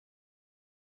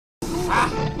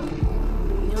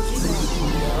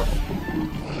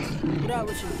What up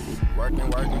with you? Working.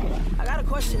 I got a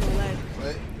question, like,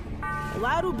 What?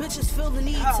 why do bitches feel the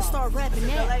need to start rapping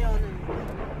now?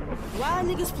 Why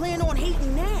niggas plan on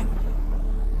hating now?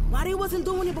 Why they wasn't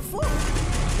doing it before?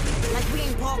 Like we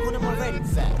ain't barked with them already.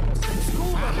 It's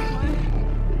cool,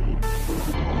 man.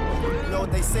 You know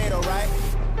what they say though, right?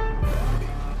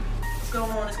 What's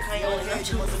going on? It's Kiyanne. I'm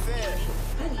chilling with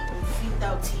Penny on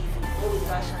Fientouttv. Always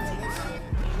got Shanti.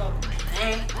 You know,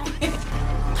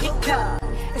 Kick up.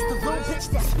 It's the little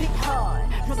bitch that spit hard.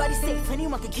 Nobody safe,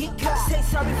 anyone can kick up. Say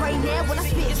sorry right now when I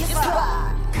spit, yes,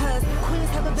 why? Cause queens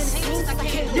haven't been seen since I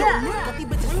came through. Got these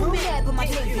bitches real mad, but my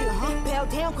debut. Bow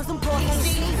down cause I'm bored on the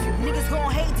scene. Niggas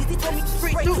gon' hate, Dizzy told me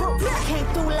straight through. I came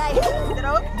through like,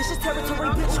 this is territory,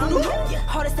 bitch.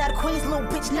 Hardest out of Queens, little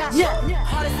bitch, not you.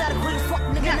 Hardest out of Queens, fuck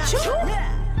nigga, not you.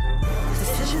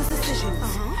 Decisions.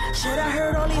 Should I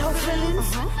hurt all these whole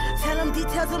feelings? Tell them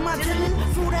details of my dealing.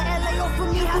 Flew to LA for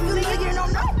me, how familiar, no.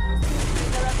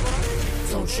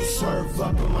 Don't you swerve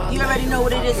up in my You already know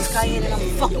what it is, it's Kiyanne, and I'm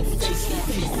fucking with you.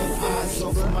 eyes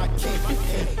over my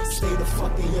cake. Stay the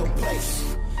fuck in your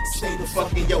place. Stay the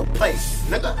fuck in your place,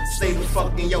 nigga. Stay the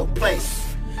fuck in your place.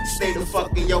 Stay the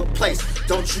fuck in your place.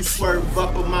 Don't you swerve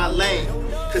up in my lane.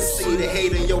 Cause see the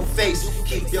hate in your face.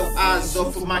 Keep your eyes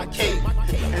off of my cake.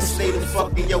 And stay the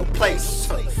fuck in your place.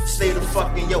 Stay the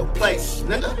fuck in your place,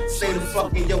 nigga. Stay the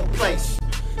fuck in your place.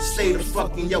 Stay the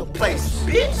fuck in your place,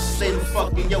 bitch. Stay the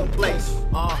fuck in your place.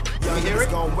 Y'all hear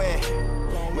it? Gon' win.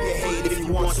 You can hate if you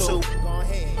want to.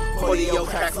 Party your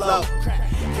crack low.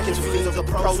 Catch your feelings of the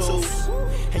Pro Tools.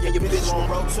 And your bitch on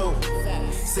roll too.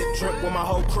 Sip drink with my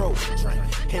whole crew.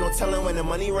 Ain't no telling when the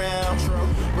money round.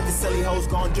 What the silly hoes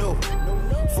gon' do?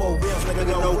 4 wheels, nigga,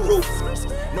 no roof.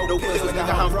 No pills,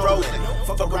 nigga, I'm frozen.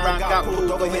 Fuck around, got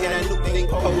pulled over, hit that new thing.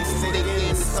 Police say they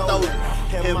getting stolen.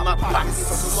 In my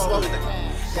pockets, I'm swollen.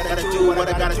 Gotta do what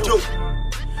I gotta do.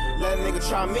 Let a nigga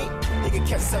try me. He can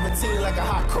catch 17 like a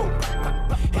hot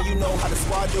coupe. And you know how the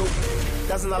squad do.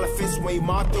 $1,000 fish when you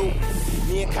moth through.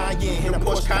 Me and Kiyanne in a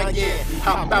Porsche Kiyanne.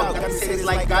 Hop out, got me say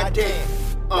like goddamn.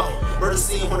 Murder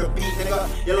scene on the beat,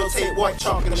 nigga. Yellow tape, white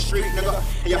chalk in the street, nigga.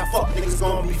 And y'all fuck niggas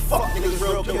gon' be fuck niggas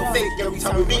real kill fake every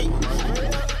time we meet.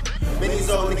 Many these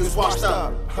old niggas washed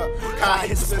up. Kai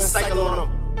hits spin cycle on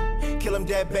them. Kill him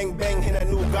dead, bang bang, hit that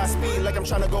new Godspeed like I'm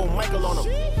tryna go Michael on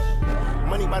him.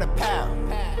 Money by the pound.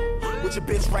 With your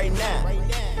bitch right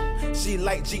now. She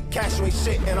like G Cash, you ain't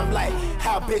shit, and I'm like,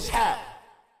 how bitch, how?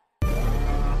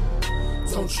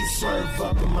 Don't you swerve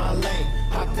up in my lane.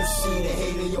 I can see the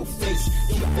hate in your face.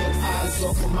 Keep them eyes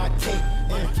off of my cake.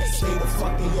 And stay the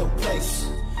fuck in your place.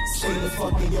 Stay the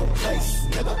fuck in your place,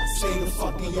 nigga. Stay the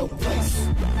fuck in your place.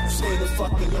 Stay the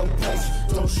fuck in your place.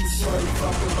 Don't you swerve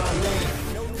up in my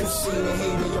lane. Can see the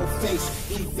hate in your face.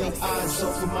 Keep them eyes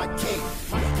off of my cake.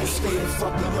 And stay the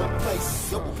fuck in your place.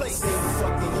 Stay the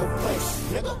fuck in your place,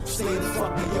 nigga. Stay the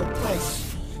fuck in your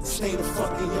place. Stay the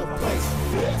fuck in your place.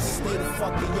 Stay the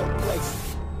fuck in your place.